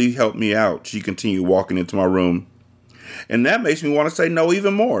would really help me out, she continued, walking into my room. And that makes me want to say no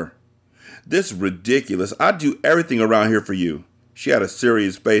even more. This is ridiculous. I do everything around here for you. She had a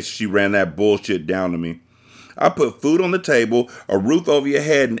serious face. She ran that bullshit down to me. I put food on the table, a roof over your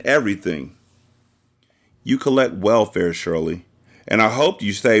head, and everything. You collect welfare, Shirley. And I hope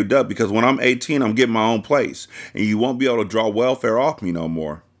you saved up because when I'm 18, I'm getting my own place. And you won't be able to draw welfare off me no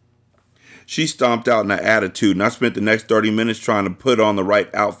more. She stomped out in an attitude, and I spent the next 30 minutes trying to put on the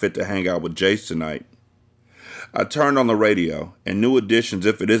right outfit to hang out with Jace tonight. I turned on the radio, and New Edition's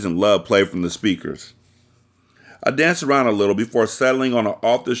If It Isn't Love played from the speakers. I danced around a little before settling on an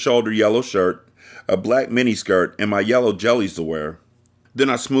off-the-shoulder yellow shirt, a black miniskirt, and my yellow jellies to wear. Then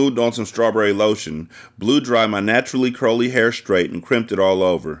I smoothed on some strawberry lotion, blew-dried my naturally curly hair straight, and crimped it all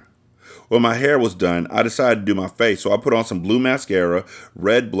over. When my hair was done, I decided to do my face, so I put on some blue mascara,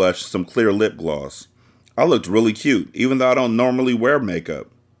 red blush, and some clear lip gloss. I looked really cute, even though I don't normally wear makeup.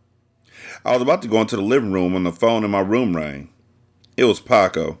 I was about to go into the living room when the phone in my room rang. It was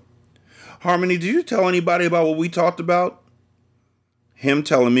Paco. Harmony, did you tell anybody about what we talked about? Him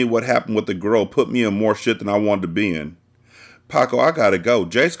telling me what happened with the girl put me in more shit than I wanted to be in. Paco, I gotta go.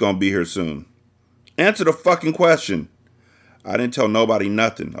 Jake's gonna be here soon. Answer the fucking question. I didn't tell nobody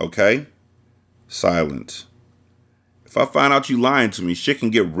nothing, okay? Silence. If I find out you lying to me, shit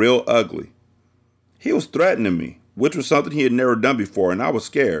can get real ugly. He was threatening me, which was something he had never done before, and I was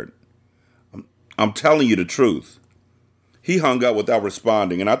scared. I'm telling you the truth. He hung up without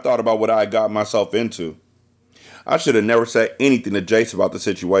responding, and I thought about what I had got myself into. I should have never said anything to Jace about the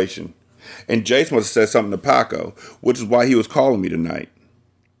situation. And Jace must have said something to Paco, which is why he was calling me tonight.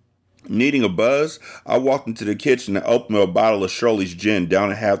 Needing a buzz, I walked into the kitchen and opened a bottle of Shirley's gin down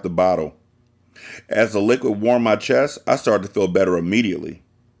to half the bottle. As the liquid warmed my chest, I started to feel better immediately.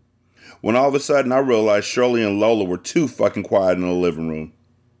 When all of a sudden I realized Shirley and Lola were too fucking quiet in the living room.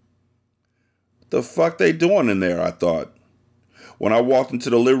 The fuck they doing in there, I thought. When I walked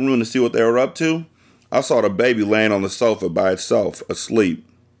into the living room to see what they were up to, I saw the baby laying on the sofa by itself, asleep.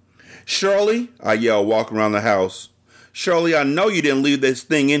 Shirley, I yelled, walking around the house. Shirley, I know you didn't leave this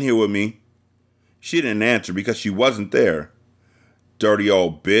thing in here with me. She didn't answer because she wasn't there. Dirty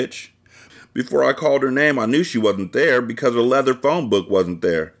old bitch. Before I called her name, I knew she wasn't there because her leather phone book wasn't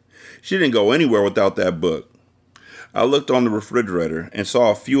there. She didn't go anywhere without that book. I looked on the refrigerator and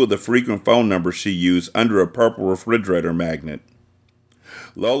saw a few of the frequent phone numbers she used under a purple refrigerator magnet.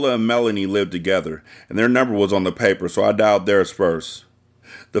 Lola and Melanie lived together, and their number was on the paper, so I dialed theirs first.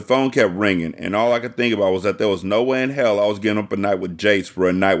 The phone kept ringing, and all I could think about was that there was no way in hell I was getting up a night with Jace for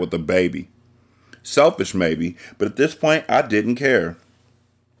a night with a baby. Selfish maybe, but at this point I didn't care.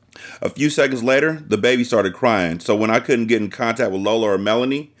 A few seconds later, the baby started crying, so when I couldn't get in contact with Lola or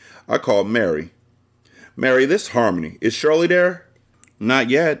Melanie, I called Mary. Mary, this is Harmony. Is Shirley there? Not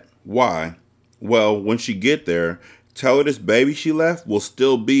yet. Why? Well, when she get there, tell her this baby she left will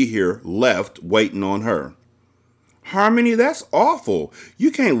still be here, left, waiting on her. Harmony, that's awful.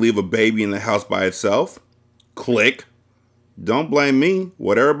 You can't leave a baby in the house by itself. Click. Don't blame me.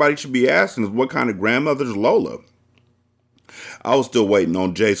 What everybody should be asking is what kind of grandmother is Lola? I was still waiting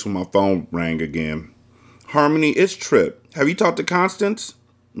on Jace when my phone rang again. Harmony, it's Trip. Have you talked to Constance?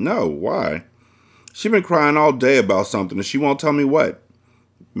 No, why? She been crying all day about something and she won't tell me what.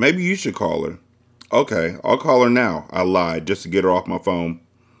 Maybe you should call her. Okay, I'll call her now. I lied just to get her off my phone.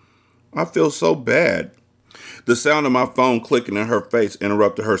 I feel so bad. The sound of my phone clicking in her face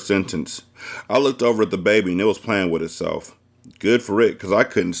interrupted her sentence. I looked over at the baby and it was playing with itself. Good for it, because I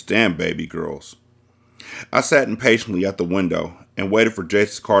couldn't stand baby girls. I sat impatiently at the window and waited for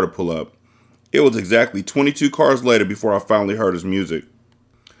Jace's car to pull up. It was exactly 22 cars later before I finally heard his music.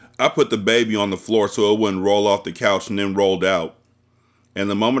 I put the baby on the floor so it wouldn't roll off the couch and then rolled out. And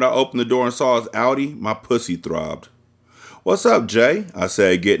the moment I opened the door and saw his Audi, my pussy throbbed. What's up, Jay? I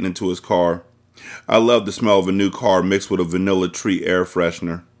said, getting into his car. I loved the smell of a new car mixed with a vanilla tree air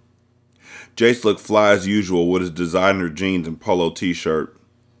freshener. Jace looked fly as usual with his designer jeans and polo t-shirt.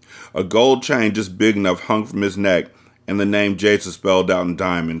 A gold chain just big enough hung from his neck, and the name Jace was spelled out in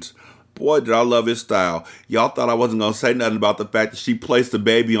diamonds. Boy, did I love his style. Y'all thought I wasn't going to say nothing about the fact that she placed the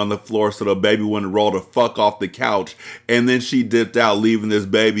baby on the floor so the baby wouldn't roll the fuck off the couch, and then she dipped out, leaving this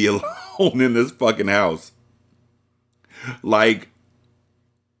baby alone in this fucking house. Like,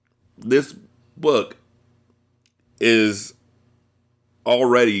 this book is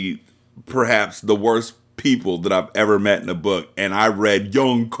already perhaps the worst people that I've ever met in a book, and I read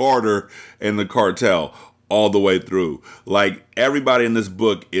Young Carter and the Cartel all the way through. Like, everybody in this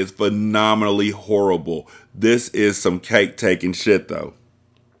book is phenomenally horrible. This is some cake-taking shit, though.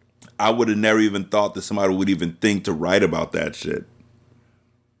 I would have never even thought that somebody would even think to write about that shit.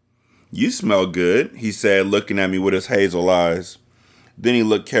 You smell good, he said, looking at me with his hazel eyes. Then he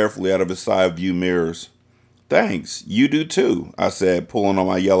looked carefully out of his side view mirrors. Thanks, you do too, I said, pulling on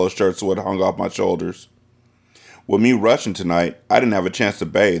my yellow shirt so it hung off my shoulders. With me rushing tonight, I didn't have a chance to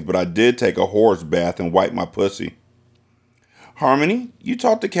bathe, but I did take a horse bath and wipe my pussy. Harmony, you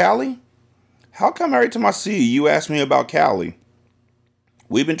talked to Callie? How come every time I see you, you ask me about Callie?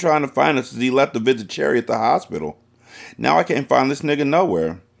 We've been trying to find him since he left to visit Cherry at the hospital. Now I can't find this nigga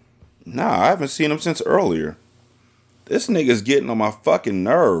nowhere. Nah, I haven't seen him since earlier. This nigga's getting on my fucking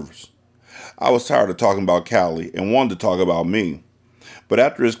nerves. I was tired of talking about Callie and wanted to talk about me. But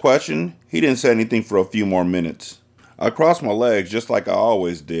after his question, he didn't say anything for a few more minutes. I crossed my legs just like I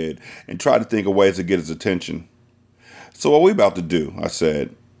always did and tried to think of ways to get his attention. So what we about to do? I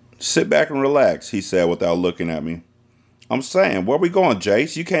said. Sit back and relax, he said without looking at me. I'm saying, where we going,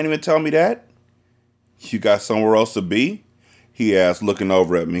 Jace? You can't even tell me that? You got somewhere else to be? He asked, looking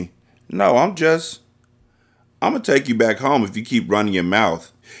over at me. No, I'm going to take you back home if you keep running your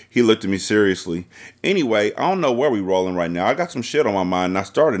mouth. He looked at me seriously. Anyway, I don't know where we rolling right now. I got some shit on my mind and I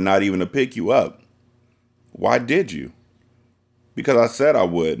started not even to pick you up. Why did you? Because I said I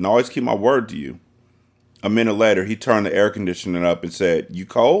would and I always keep my word to you. A minute later, he turned the air conditioning up and said, You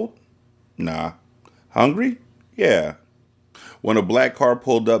cold? Nah. Hungry? Yeah. When a black car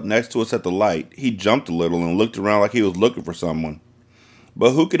pulled up next to us at the light, he jumped a little and looked around like he was looking for someone.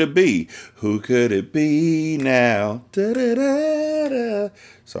 But who could it be? Who could it be now? Da-da-da-da.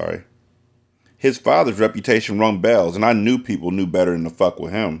 Sorry. His father's reputation rung bells, and I knew people knew better than to fuck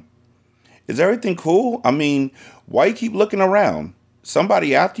with him. Is everything cool? I mean, why you keep looking around?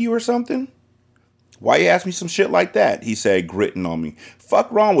 Somebody after you or something? Why you ask me some shit like that? He said, gritting on me.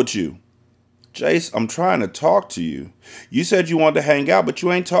 Fuck wrong with you? Jace, I'm trying to talk to you. You said you wanted to hang out, but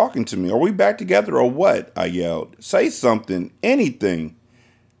you ain't talking to me. Are we back together or what? I yelled. Say something. Anything.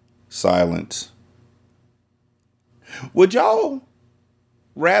 Silence. Would y'all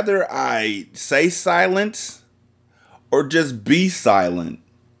rather I say silence or just be silent?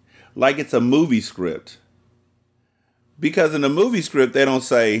 Like it's a movie script. Because in a movie script, they don't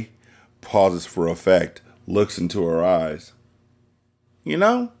say, pauses for effect, looks into her eyes. You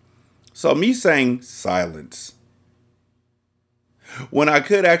know? So me saying silence, when I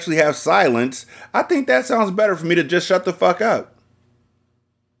could actually have silence, I think that sounds better for me to just shut the fuck up.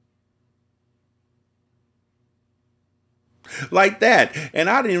 Like that. And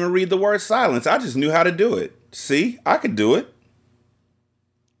I didn't even read the word silence. I just knew how to do it. See, I could do it.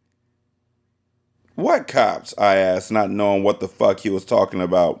 What cops? I asked, not knowing what the fuck he was talking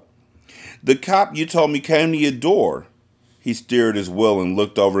about. The cop you told me came to your door. He steered his wheel and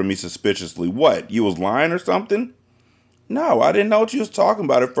looked over at me suspiciously. What, you was lying or something? No, I didn't know what you was talking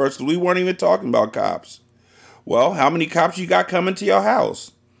about at first. We weren't even talking about cops. Well, how many cops you got coming to your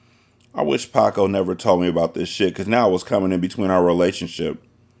house? I wish Paco never told me about this shit, because now it was coming in between our relationship.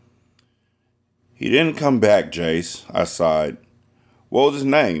 He didn't come back, Jace, I sighed. What was his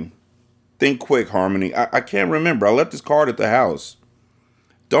name? Think quick, Harmony. I can't remember. I left his card at the house.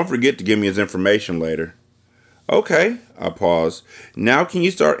 Don't forget to give me his information later. Okay, I paused. Now can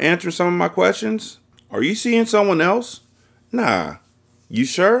you start answering some of my questions? Are you seeing someone else? Nah. You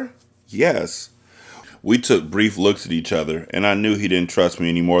sure? Yes. We took brief looks at each other, and I knew he didn't trust me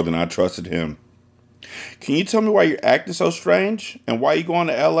any more than I trusted him. Can you tell me why you're acting so strange? And why you going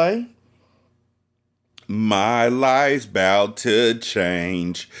to L.A.? My life's about to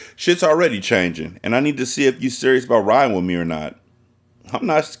change. Shit's already changing, and I need to see if you're serious about riding with me or not. I'm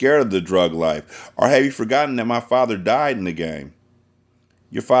not scared of the drug life. Or have you forgotten that my father died in the game?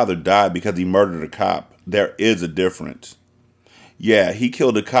 Your father died because he murdered a cop. There is a difference. Yeah, he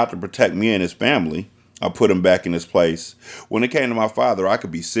killed a cop to protect me and his family. I put him back in his place. When it came to my father, I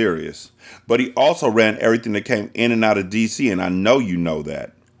could be serious. But he also ran everything that came in and out of D.C., and I know you know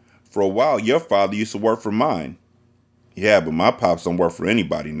that. For a while, your father used to work for mine. Yeah, but my pops don't work for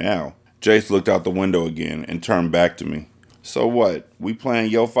anybody now. Jace looked out the window again and turned back to me. So what? We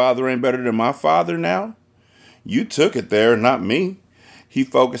playing your father ain't better than my father now? You took it there, not me. He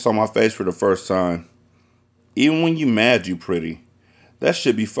focused on my face for the first time. Even when you mad, you pretty. That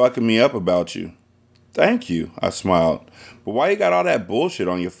should be fucking me up about you. Thank you, I smiled. But why you got all that bullshit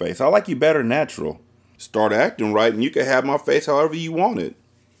on your face? I like you better natural. Start acting right and you can have my face however you want it.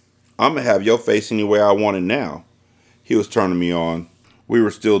 I'm gonna have your face any way I want it now. He was turning me on. We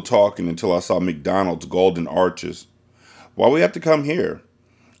were still talking until I saw McDonald's golden arches. Why we have to come here?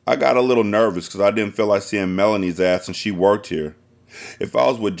 I got a little nervous because I didn't feel like seeing Melanie's ass and she worked here. If I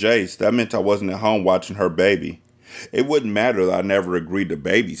was with Jace, that meant I wasn't at home watching her baby. It wouldn't matter that I never agreed to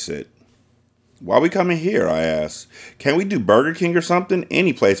babysit. Why we coming here? I asked. Can we do Burger King or something?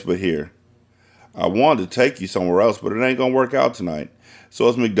 Any place but here. I wanted to take you somewhere else, but it ain't gonna work out tonight. So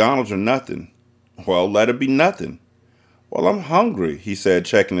it's McDonald's or nothing. Well, let it be nothing. Well, I'm hungry, he said,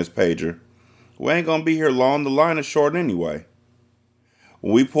 checking his pager. We ain't gonna be here long. The line is short anyway.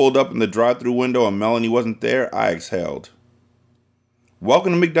 When we pulled up in the drive-thru window and Melanie wasn't there, I exhaled.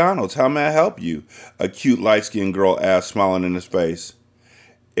 Welcome to McDonald's. How may I help you? A cute light-skinned girl asked, smiling in his face.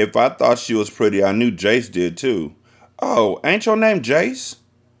 If I thought she was pretty, I knew Jace did too. Oh, ain't your name Jace?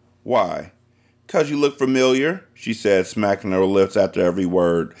 Why? 'Cause you look familiar, she said, smacking her lips after every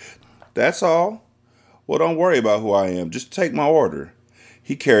word. That's all. Well, don't worry about who I am. Just take my order.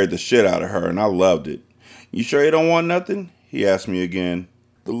 He carried the shit out of her, and I loved it. You sure you don't want nothing? He asked me again.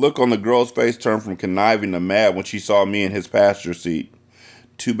 The look on the girl's face turned from conniving to mad when she saw me in his passenger seat.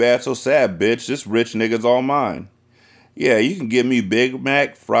 Too bad, so sad, bitch. This rich nigga's all mine. Yeah, you can give me Big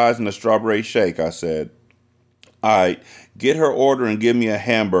Mac, fries, and a strawberry shake, I said. Alright, get her order and give me a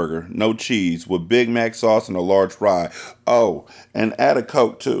hamburger, no cheese, with Big Mac sauce and a large fry. Oh, and add a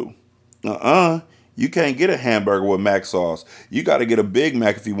Coke too. You can't get a hamburger with Mac sauce. You gotta get a Big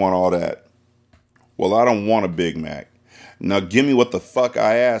Mac if you want all that. Well, I don't want a Big Mac. Now give me what the fuck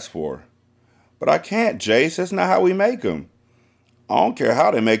I asked for. But I can't, Jace. That's not how we make them. I don't care how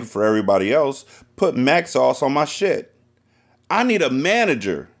they make it for everybody else. Put Mac sauce on my shit. I need a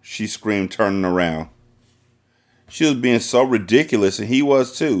manager, she screamed, turning around. She was being so ridiculous, and he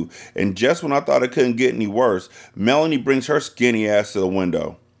was too. And just when I thought it couldn't get any worse, Melanie brings her skinny ass to the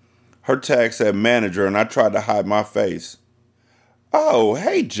window. Her tag said manager, and I tried to hide my face. Oh,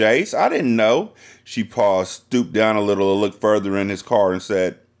 hey, Jace, I didn't know. She paused, stooped down a little to look further in his car, and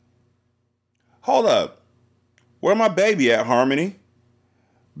said, Hold up. Where my baby at, Harmony?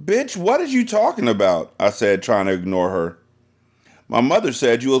 Bitch, what is you talking about? I said, trying to ignore her. My mother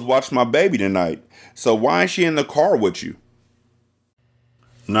said you was watching my baby tonight, so why ain't she in the car with you?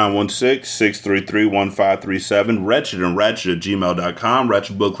 916-633-1537, Wretched and Ratchet at gmail.com,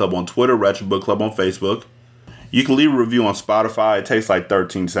 Ratchet Book Club on Twitter, Ratchet Book Club on Facebook. You can leave a review on Spotify. It takes like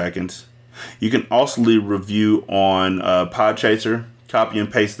 13 seconds. You can also leave a review on Podchaser. Copy and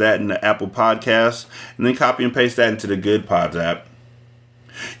paste that into Apple Podcasts, and then copy and paste that into the Good Pods app.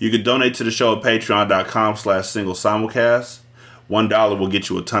 You can donate to the show at patreon.com/singlesimulcast. $1 will get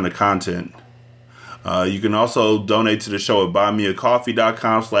you a ton of content. You can also donate to the show at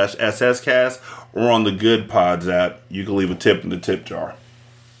buymeacoffee.com/sscast or on the Good Pods app. You can leave a tip in the tip jar.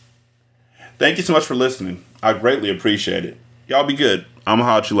 Thank you so much for listening. I greatly appreciate it. Y'all be good. I'm gonna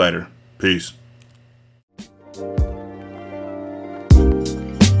holler at you later. Peace.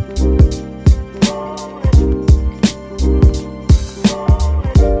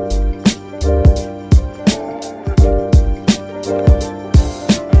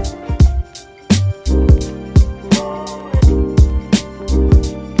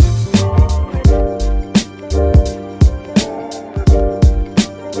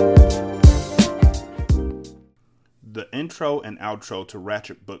 The intro and outro to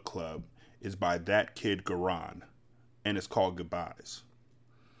Ratchet Book Club is by That Kid Garan, and it's called Goodbyes.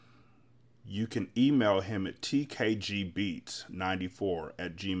 You can email him at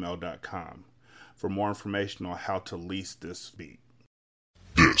tkgbeats94@gmail.com for more information on how to lease this beat.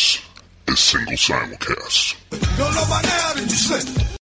 This is Single Simulcast.